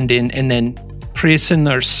incident happened in and then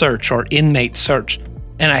prisoner search or inmate search.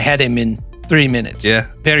 And I had him in 3 minutes. Yeah.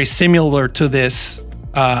 Very similar to this.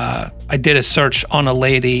 I did a search on a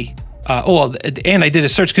lady. And I did a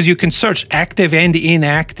search because you can search active and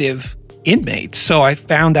inactive inmates. So I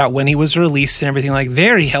found out when he was released and everything, like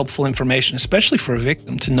very helpful information, especially for a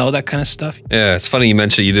victim to know that kind of stuff. Yeah, it's funny you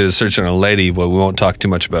mentioned you did a search on a lady. Well, we won't talk too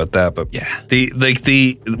much about that, but Yeah.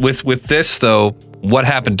 with this though, what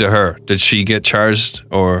happened to her? Did she get charged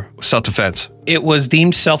or self-defense? It was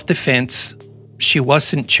deemed self-defense. She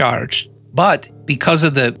wasn't charged. But because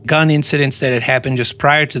of the gun incidents that had happened just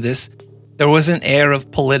prior to this, there was an air of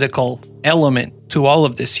political element to all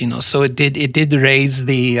of this, So it did raise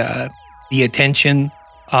the attention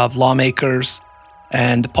of lawmakers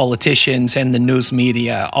and politicians and the news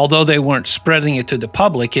media. Although they weren't spreading it to the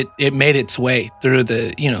public, it made its way through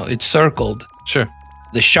it circled. Sure.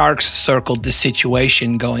 The Sharks circled the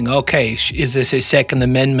situation going, okay, is this a Second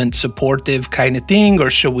Amendment supportive kind of thing? Or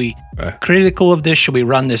should we critical of this? Should we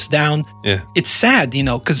run this down? Yeah. It's sad,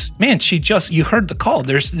 because, man, you heard the call.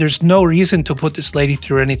 There's no reason to put this lady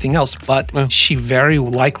through anything else, but she very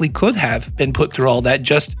likely could have been put through all that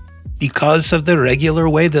just because of the regular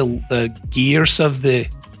way the gears of the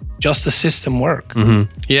justice system work.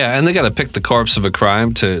 Yeah, and they got to pick the corpse of a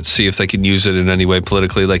crime to see if they can use it in any way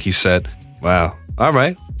politically, like you said. Wow. All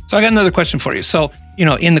right. So I got another question for you. So,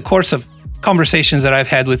 in the course of conversations that I've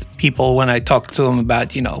had with people when I talk to them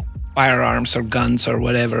about, firearms or guns or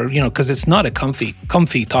whatever, because it's not a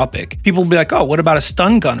comfy topic. People will be like, oh, what about a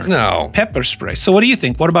stun gun or pepper spray? So what do you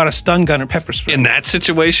think? What about a stun gun or pepper spray? In that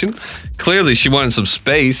situation, clearly she wanted some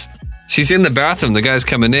space. She's in the bathroom. The guy's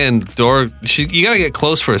coming in. You got to get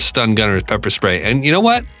close for a stun gun or a pepper spray. And you know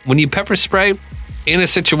what? When you pepper spray in a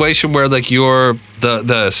situation where like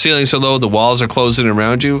the ceilings are low, the walls are closing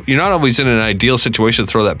around you, you're not always in an ideal situation to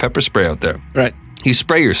throw that pepper spray out there. Right. You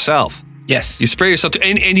spray yourself. Yes. You spray yourself,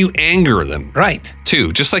 and you anger them. Right.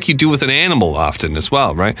 Too, just like you do with an animal often as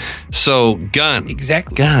well, right? So, gun.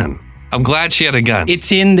 Exactly. Gun. I'm glad she had a gun.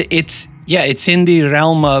 It's in the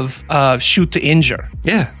realm of shoot to injure.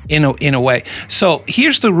 Yeah. In a way. So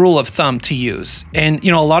here's the rule of thumb to use. And,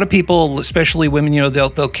 a lot of people, especially women,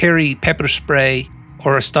 they'll carry pepper spray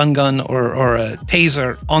or a stun gun or a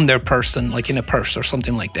taser on their person, like in a purse or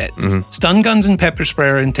something like that. Mm-hmm. Stun guns and pepper spray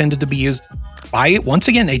are intended to be used by, once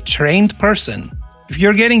again, a trained person. If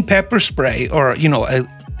you're getting pepper spray or,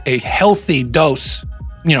 a healthy dose,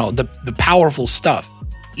 the powerful stuff,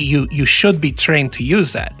 you should be trained to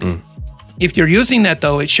use that. If you're using that,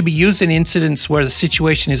 though, it should be used in incidents where the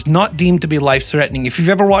situation is not deemed to be life-threatening. If you've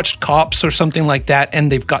ever watched Cops or something like that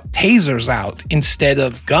and they've got tasers out instead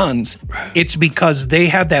of guns, it's because they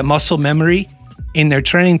have that muscle memory in their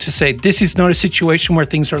training to say, this is not a situation where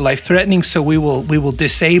things are life-threatening, so we will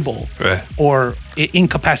disable or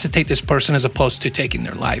incapacitate this person as opposed to taking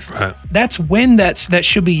their life. Right. That's when that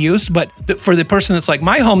should be used. But for the person that's like,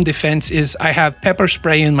 my home defense is I have pepper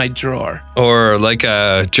spray in my drawer. Or like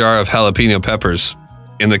a jar of jalapeno peppers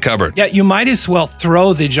in the cupboard. Yeah, you might as well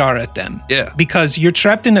throw the jar at them. Yeah. Because you're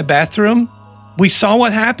trapped in a bathroom. We saw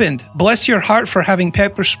what happened. Bless your heart for having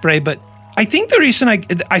pepper spray, but I think the reason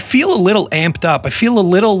I feel a little amped up, I feel a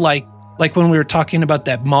little like when we were talking about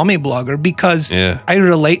that mommy blogger, because I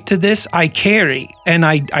relate to this. I carry, and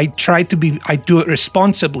I do it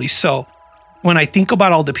responsibly. So when I think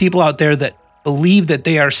about all the people out there that believe that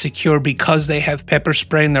they are secure because they have pepper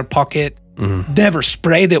spray in their pocket, never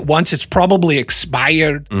sprayed it once, it's probably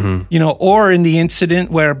expired, or in the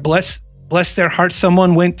incident where bless their heart,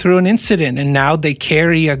 someone went through an incident and now they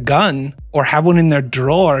carry a gun or have one in their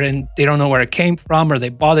drawer and they don't know where it came from, or they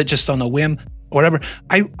bought it just on a whim or whatever.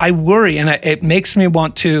 I worry, and it makes me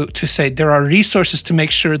want to say there are resources to make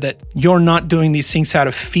sure that you're not doing these things out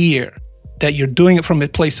of fear, that you're doing it from a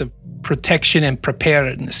place of protection and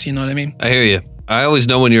preparedness. You know what I mean? I hear you. I always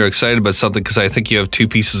know when you're excited about something because I think you have 2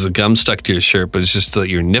 pieces of gum stuck to your shirt, but it's just that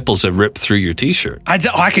your nipples have ripped through your t-shirt.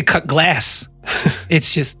 I could cut glass.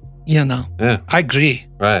 It's just... Yeah. I agree.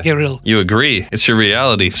 Right. Get real. You agree. It's your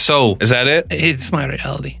reality. So, is that it? It's my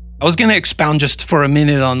reality. I was going to expound just for a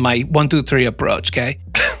minute on my 1, 2, 3 approach, okay?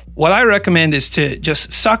 What I recommend is to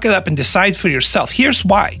just suck it up and decide for yourself. Here's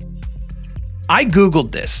why. I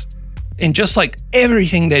Googled this, and just like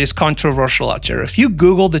everything that is controversial out there, if you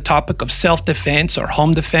Google the topic of self-defense or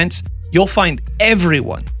home defense, you'll find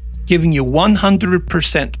everyone giving you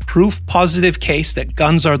 100% proof positive case that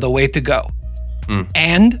guns are the way to go.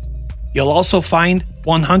 And you'll also find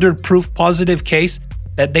 100 proof positive case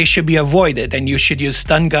that they should be avoided and you should use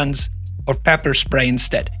stun guns or pepper spray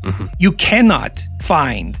instead. You cannot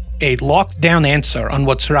find a locked down answer on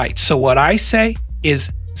what's right. So what I say is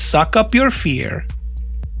suck up your fear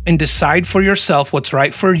and decide for yourself what's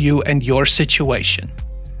right for you and your situation.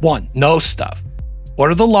 1, know stuff. What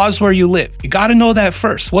are the laws where you live? You got to know that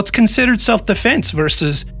first. What's considered self-defense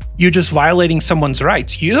versus you just violating someone's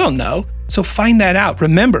rights? You don't know. So find that out.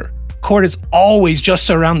 Remember, court is always just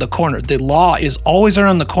around the corner. The law is always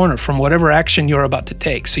around the corner from whatever action you're about to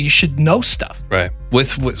take. So you should know stuff. Right.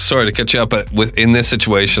 With sorry to cut you up, but in this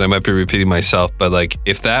situation, I might be repeating myself, but like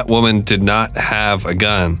if that woman did not have a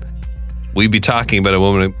gun, we'd be talking about a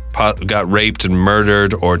woman who got raped and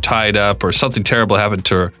murdered or tied up or something terrible happened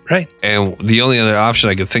to her. Right. And the only other option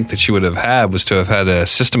I could think that she would have had was to have had a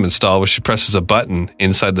system installed where she presses a button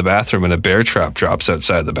inside the bathroom and a bear trap drops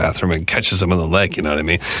outside the bathroom and catches him on the leg. You know what I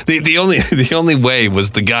mean? The only way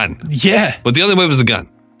was the gun. Yeah. But the only way was the gun.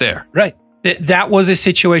 There. Right. That was a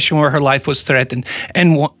situation where her life was threatened.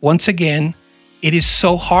 And once again, it is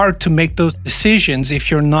so hard to make those decisions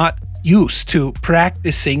if you're not used to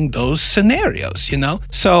practicing those scenarios,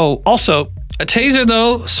 So also... A taser,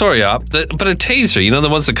 though, sorry, Op, but a taser, the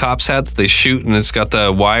ones the cops had that they shoot and it's got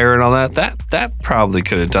the wire and all that probably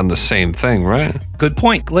could have done the same thing, right? Good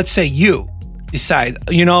point. Let's say you decide,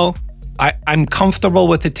 I'm comfortable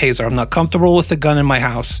with the taser. I'm not comfortable with the gun in my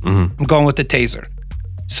house. I'm going with the taser.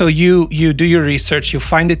 So you do your research, you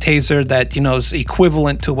find a taser that, is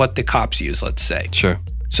equivalent to what the cops use, let's say. Sure.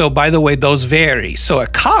 So by the way, those vary. So a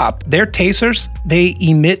cop, their tasers, they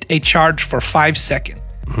emit a charge for 5 seconds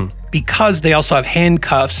because they also have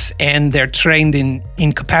handcuffs and they're trained in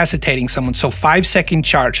incapacitating someone. So 5-second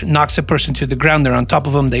charge knocks a person to the ground. They're on top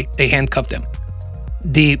of them. They handcuff them.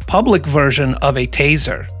 The public version of a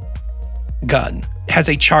taser gun has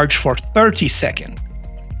a charge for 30 seconds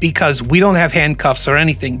because we don't have handcuffs or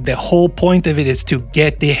anything. The whole point of it is to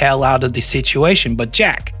get the hell out of the situation. But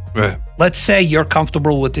Jack, Right. let's say you're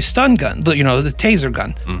comfortable with the stun gun, the taser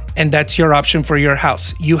gun, and that's your option for your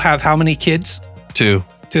house. You have how many kids? 2.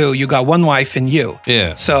 You got one wife and you.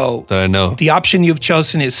 Yeah. So That I know. the option you've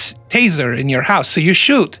chosen is taser in your house. So you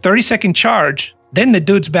shoot, 30-second charge, then the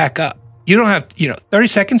dude's back up. You don't have, 30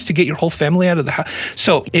 seconds to get your whole family out of the house.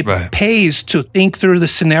 So it pays to think through the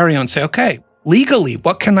scenario and say, okay, legally,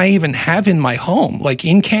 what can I even have in my home? Like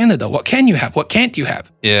in Canada, what can you have? What can't you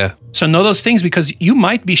have? Yeah. So know those things because you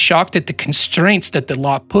might be shocked at the constraints that the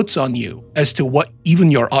law puts on you as to what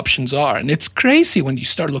even your options are. And it's crazy when you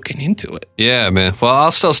start looking into it. Yeah, man. Well,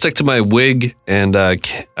 I'll still stick to my wig and a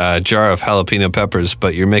jar of jalapeno peppers,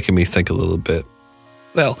 but you're making me think a little bit.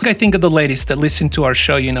 Well, I think of the ladies that listen to our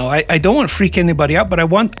show, I don't want to freak anybody out, but I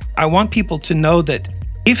want people to know that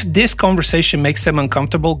if this conversation makes them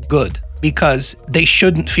uncomfortable, good. Because they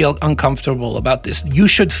shouldn't feel uncomfortable about this. You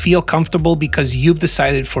should feel comfortable because you've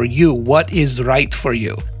decided for you what is right for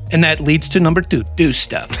you. And that leads to number 2, do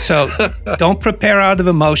stuff. So don't prepare out of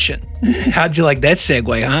emotion. How'd you like that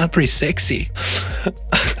segue, huh? Pretty sexy.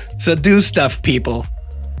 So do stuff, people.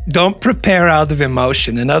 Don't prepare out of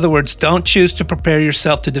emotion. In other words, don't choose to prepare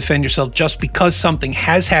yourself to defend yourself just because something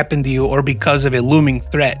has happened to you or because of a looming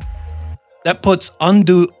threat. That puts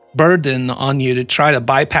undue burden on you to try to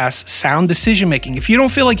bypass sound decision making. If you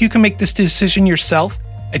don't feel like you can make this decision yourself,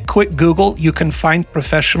 a quick Google, you can find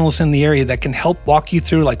professionals in the area that can help walk you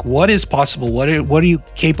through like what is possible, what are you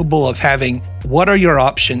capable of having, what are your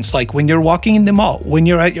options, like when you're walking in the mall, when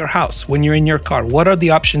you're at your house, when you're in your car, what are the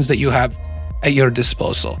options that you have at your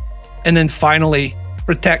disposal? And then finally,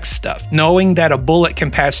 protect stuff. Knowing that a bullet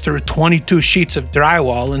can pass through 22 sheets of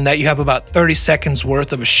drywall and that you have about 30 seconds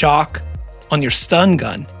worth of a shock on your stun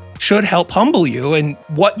gun should help humble you in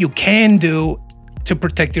what you can do to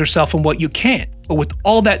protect yourself and what you can't. But with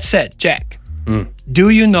all that said, Jack, do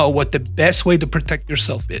you know what the best way to protect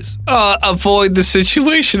yourself is? Avoid the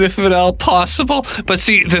situation if at all possible. But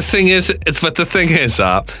see, the thing is,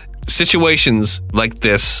 situations like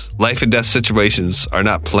this, life and death situations, are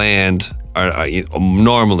not planned.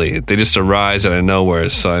 Normally, they just arise out of nowhere.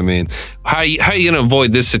 So, I mean, how are you going to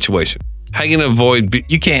avoid this situation? How are you going to avoid...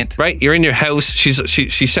 You can't. Right? You're in your house. She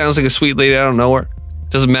sounds like a sweet lady. I don't know her.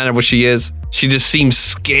 Doesn't matter what she is. She just seems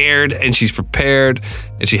scared and she's prepared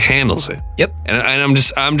and she handles it. Yep. And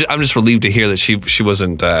I'm just relieved to hear that she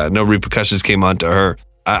wasn't, no repercussions came onto her.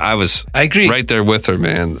 I agree. Right there with her,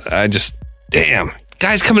 man. Damn.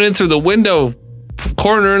 Guy's coming in through the window,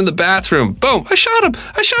 corner in the bathroom. Boom. I shot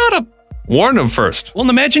him. Warn him first. Well,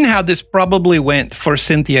 imagine how this probably went for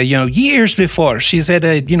Cynthia, years before. She's at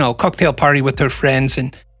a, cocktail party with her friends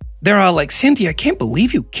and they're all like, Cynthia, I can't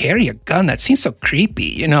believe you carry a gun. That seems so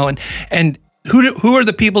creepy, and who are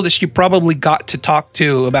the people that she probably got to talk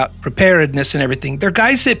to about preparedness and everything? They're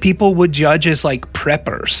guys that people would judge as like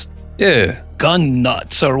preppers. Yeah. Gun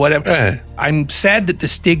nuts or whatever. Yeah. I'm sad that the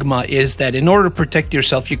stigma is that in order to protect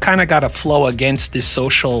yourself, you kind of got to flow against this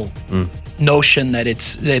social notion that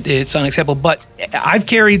it's unacceptable. But I've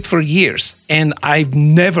carried for years and I've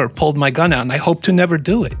never pulled my gun out and I hope to never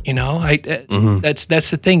do it. That's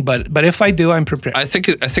the thing. But if I do, I'm prepared. I think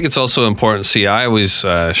it's also important. See, I always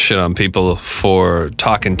shit on people for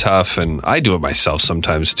talking tough, and I do it myself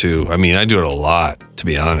sometimes too. I mean, I do it a lot, to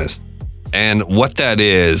be honest. And what that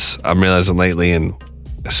is, I'm realizing lately, and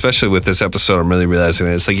especially with this episode, I'm really realizing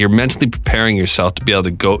it's like you're mentally preparing yourself to be able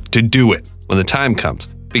to go to do it when the time comes.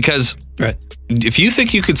 Because if you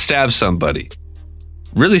think you could stab somebody,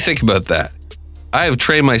 really think about that. I have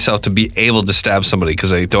trained myself to be able to stab somebody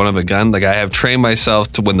because I don't have a gun. Like I have trained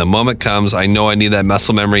myself to when the moment comes, I know I need that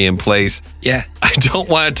muscle memory in place. Yeah. I don't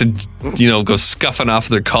want it to, go scuffing off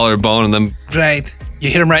their collarbone and then... Right. You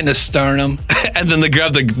hit them right in the sternum. And then they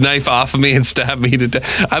grab the knife off of me and stab me to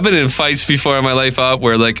death. I've been in fights before in my life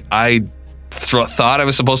where like I thought I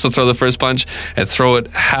was supposed to throw the first punch and throw it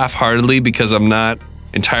half-heartedly because I'm not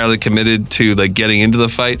entirely committed to like getting into the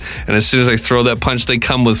fight. And as soon as I throw that punch, they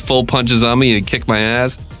come with full punches on me and kick my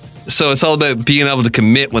ass. So it's all about being able to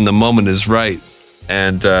commit when the moment is right.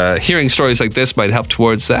 And hearing stories like this might help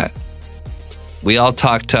towards that. We all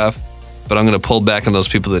talk tough, but I'm going to pull back on those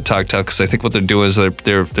people that talk tough because I think what they're doing is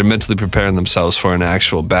they're mentally preparing themselves for an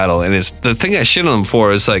actual battle. And it's the thing I shit on them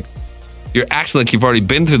for is like, you're acting like you've already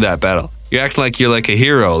been through that battle. You're acting like you're like a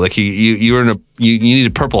hero, like you need a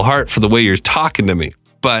Purple Heart for the way you're talking to me.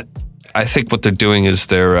 But I think what they're doing is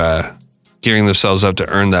they're gearing themselves up to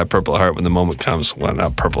earn that Purple Heart when the moment comes. Well,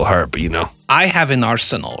 not Purple Heart, but you know. I have an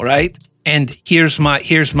arsenal, right? And here's my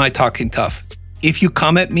talking tough. If you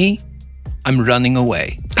come at me, I'm running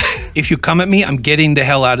away. If you come at me, I'm getting the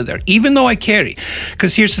hell out of there, even though I carry.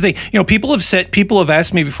 Because here's the thing, people have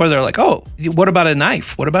asked me before, they're like, oh, what about a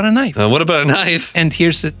knife? What about a knife? What about a knife? And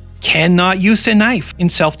cannot use a knife in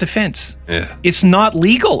self-defense. Yeah. It's not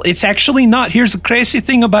legal. It's actually not. Here's the crazy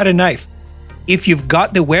thing about a knife. If you've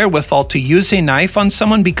got the wherewithal to use a knife on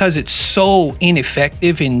someone because it's so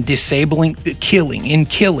ineffective in killing,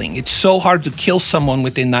 it's so hard to kill someone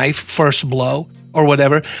with a knife first blow or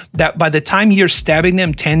whatever, that by the time you're stabbing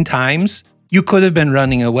them 10 times, you could have been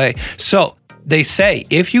running away. So they say,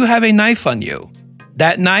 if you have a knife on you,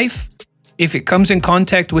 that knife, if it comes in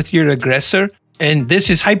contact with your aggressor, and this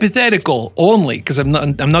is hypothetical only, because I'm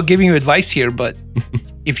not giving you advice here, but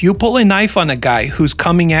if you pull a knife on a guy who's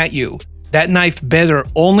coming at you, that knife better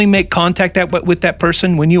only make contact with that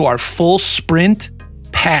person when you are full sprint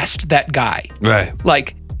past that guy. Right.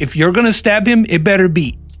 Like, if you're going to stab him, it better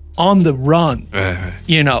be on the run.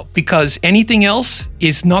 Right. Because anything else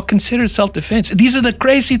is not considered self-defense. These are the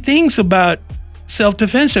crazy things about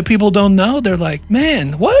self-defense that people don't know. They're like,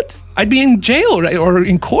 man, what? I'd be in jail, right? Or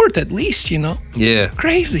in court at least, Yeah.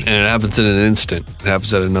 Crazy. And it happens in an instant. It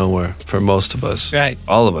happens out of nowhere for most of us. Right.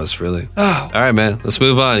 All of us, really. Oh. All right, man. Let's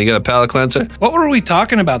move on. You got a palate cleanser? What were we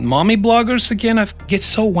talking about? Mommy bloggers again? I get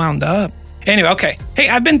so wound up. Anyway, okay. Hey,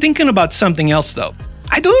 I've been thinking about something else, though.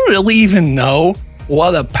 I don't really even know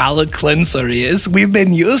what a palate cleanser is. We've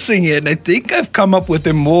been using it, and I think I've come up with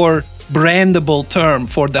a more brandable term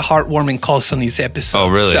for the heartwarming calls on these episodes. Oh,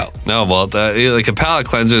 really? So, No, well, like a palate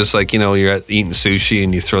cleanser is like, you're eating sushi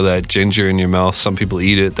and you throw that ginger in your mouth. Some people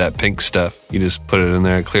eat it, that pink stuff. You just put it in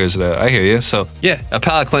there, it clears it out. I hear you. So, yeah. A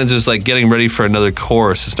palate cleanser is like getting ready for another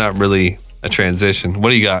course. It's not really a transition. What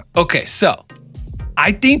do you got? Okay, so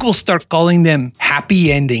I think we'll start calling them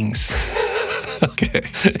happy endings. Okay.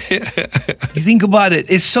 You think about it.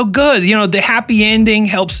 It's so good. The happy ending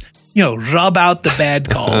helps, rub out the bad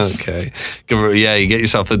calls. Okay. Yeah, you get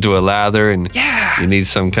yourself into a lather and you need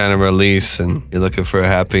some kind of release and you're looking for a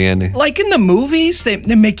happy ending. Like in the movies, they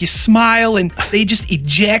make you smile and they just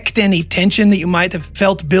eject any tension that you might have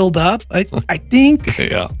felt build up. I think.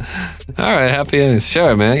 Yeah. All right, happy endings.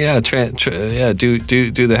 Sure, man. Yeah, do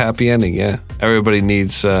the happy ending. Yeah. Everybody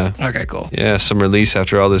needs okay, cool. Yeah, some release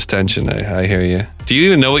after all this tension. I hear you. Do you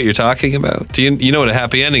even know what you're talking about? Do you know what a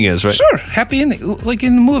happy ending is, right? Sure, happy ending. Like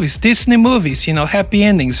in the movies, Disney movies, happy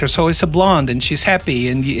endings. There's always a blonde and she's happy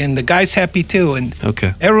and the guy's happy too and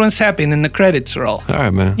okay. Everyone's happy and then the credits roll. All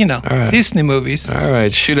right, man. All right. Disney movies. All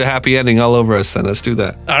right, shoot a happy ending all over us then. Let's do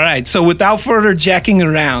that. All right, so without further jacking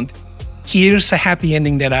around, here's a happy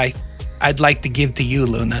ending that I'd like to give to you,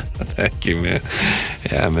 Luna. Thank you, man.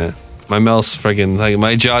 Yeah, man. My mouth's friggin' like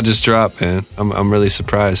my jaw just dropped, man. I'm really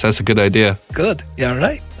surprised. That's a good idea. Good. All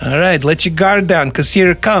right. Let your guard down, because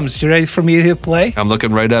here it comes. You ready for me to play? I'm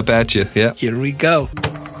looking right up at you. Yeah. Here we go.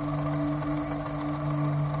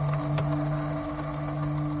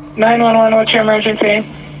 911, what's your emergency?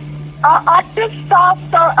 I just saw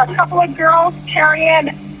a couple of girls carrying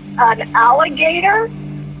an alligator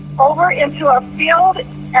over into a field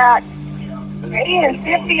at 80th and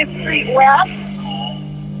 50th Street West.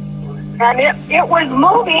 And it was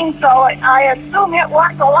moving, so I assume it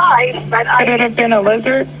was alive. But Could it have been a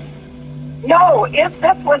lizard? No, this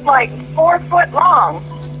was like 4 foot long.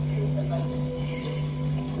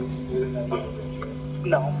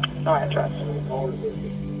 No address.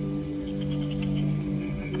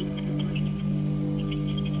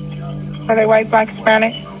 Were they white, black,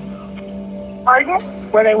 Hispanic?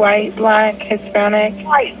 Pardon? Were they white, black, Hispanic?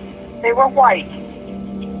 White. They were white.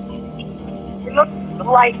 It looked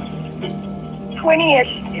like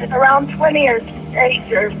 20-ish, around 20 or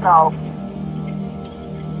 8 or so.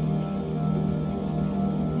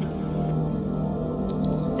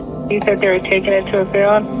 You said they were taking it to a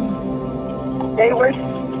field? They were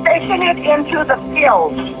taking it into the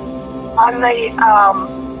field on the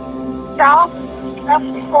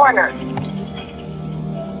southwest corner.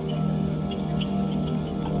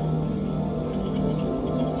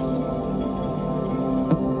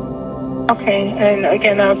 Okay, and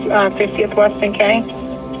again, that was 50th West and K?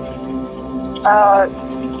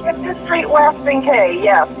 50th Street West and K,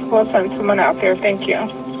 yes. We'll send someone out there. Thank you.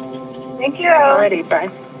 Thank you. Alrighty, bye.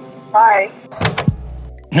 Bye.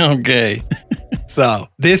 Okay. So,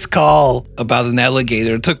 this call about an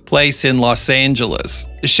alligator took place in Los Angeles.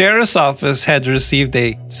 The sheriff's office had received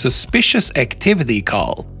a suspicious activity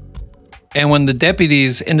call. And when the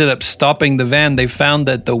deputies ended up stopping the van, they found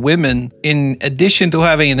that the women, in addition to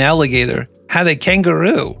having an alligator, had a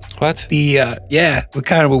kangaroo. What? What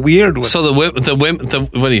kind of a weird one. So the women,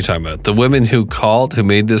 what are you talking about? The women who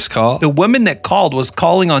made this call? The woman that called was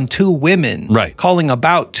calling on two women. Right. Calling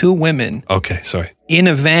about two women. Okay, sorry. In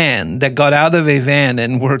a van that got out of a van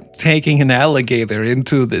and were taking an alligator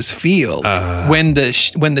into this field. When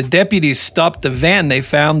the deputies stopped the van, they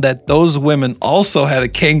found that those women also had a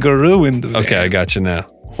kangaroo in the van. Okay, I got you now.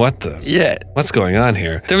 What the? Yeah. What's going on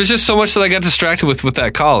here? There was just so much that I got distracted with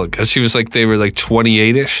that call because she was like, they were like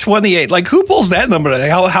 28-ish. 28. Like, who pulls that number?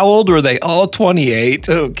 How old were they? Oh, 28.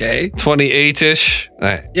 Okay. 28-ish.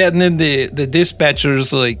 Right. Yeah, and then the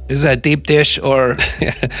dispatcher's like, is that deep dish or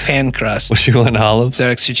pan crust? Was she want olives? Is there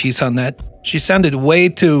extra cheese on that? She sounded way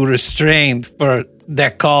too restrained for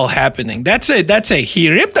that call happening. That's a he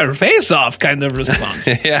ripped her face off kind of response.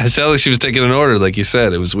 Yeah, it sounded like she was taking an order, like you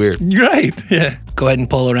said. It was weird. Right. Yeah. Go ahead and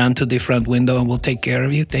pull around to the front window and we'll take care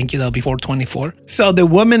of you. Thank you. That'll be 424. So the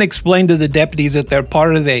woman explained to the deputies that they're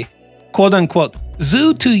part of a quote unquote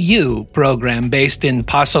Zoo to You program based in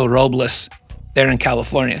Paso Robles, there in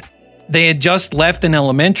California. They had just left an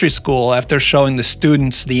elementary school after showing the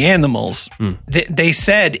students the animals. They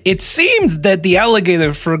said it seemed that the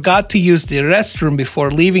alligator forgot to use the restroom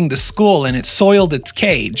before leaving the school and it soiled its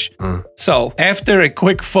cage. So after a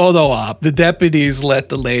quick photo op, the deputies let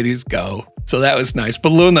the ladies go. So that was nice. But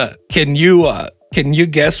Luna, can you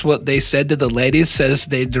guess what they said to the ladies as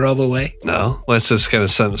they drove away? No. Well, it's just kind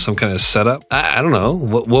of some kind of setup. I don't know.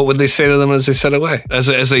 What would they say to them as they set away? As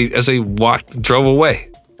they drove away?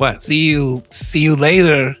 What? See you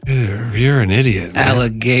later. You're an idiot, man.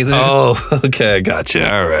 Alligator. Oh, okay, I got you.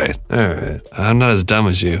 All right. I'm not as dumb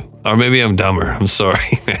as you. Or maybe I'm dumber. I'm sorry,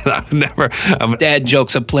 man. Dad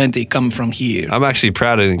jokes aplenty come from here. I'm actually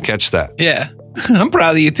proud I didn't catch that. Yeah. I'm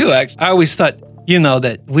proud of you too, actually. I always thought,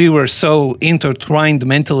 that we were so intertwined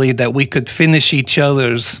mentally that we could finish each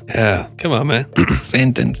other's come on, man.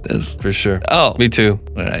 sentences. For sure. Oh. Me too.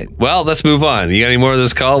 All right. Well, let's move on. You got any more of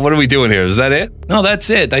this call? What are we doing here? Is that it? No, that's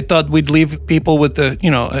it. I thought we'd leave people with the,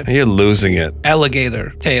 You're losing it. Alligator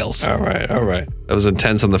tales. All right. That was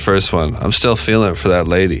intense on the first one. I'm still feeling it for that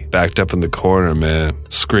lady. Backed up in the corner, man.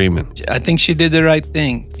 Screaming. I think she did the right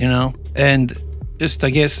thing, and just,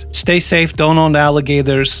 I guess, stay safe. Don't own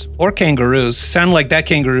alligators or kangaroos. Sounded like that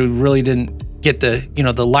kangaroo really didn't get the,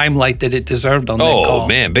 the limelight that it deserved on that call. Oh,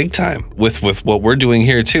 man, big time. With what we're doing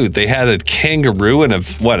here, too. They had a kangaroo in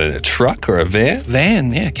a truck or a van?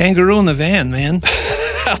 Van, yeah. Kangaroo in the van, man.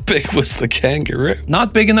 How big was the kangaroo?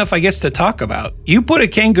 Not big enough, I guess, to talk about. You put a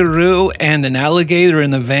kangaroo and an alligator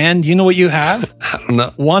in the van, you know what you have? I don't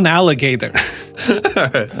know. One alligator.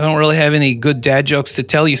 I don't really have any good dad jokes to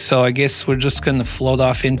tell you, so I guess we're just going to float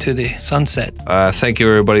off into the sunset. Thank you,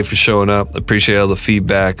 everybody, for showing up. Appreciate all the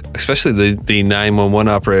feedback, especially the 911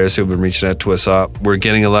 operators who have been reaching out to us. We're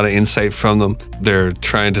getting a lot of insight from them. They're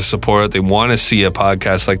trying to support it. They want to see a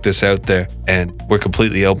podcast like this out there, and we're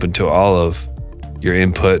completely open to all of your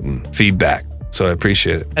input and feedback. So I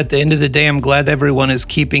appreciate it. At the end of the day, I'm glad everyone is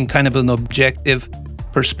keeping kind of an objective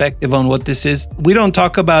perspective on what this is. We don't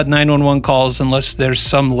talk about 911 calls unless there's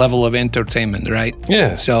some level of entertainment, right?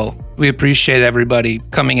 Yeah. So we appreciate everybody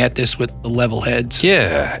coming at this with the level heads.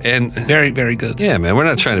 Yeah. And very, very good. Yeah, man. We're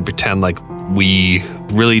not trying to pretend like we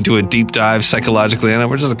really do a deep dive psychologically on it.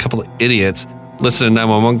 We're just a couple of idiots listening to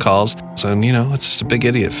 911 calls. So, it's just a big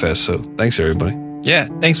idiot fest. So thanks, everybody. Yeah.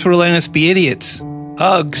 Thanks for letting us be idiots.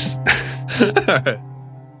 Hugs.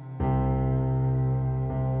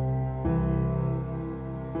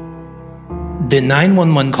 The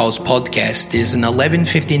 911 Calls podcast is an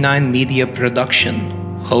 1159 media production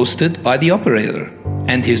hosted by the operator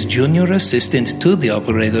and his junior assistant to the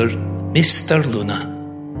operator, Mr.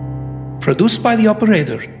 Luna. Produced by the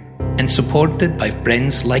operator and supported by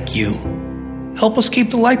friends like you. Help us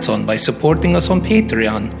keep the lights on by supporting us on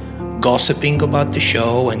Patreon, gossiping about the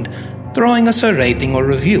show, and throwing us a rating or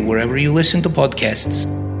review wherever you listen to podcasts.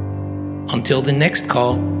 Until the next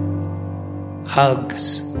call,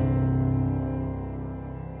 hugs.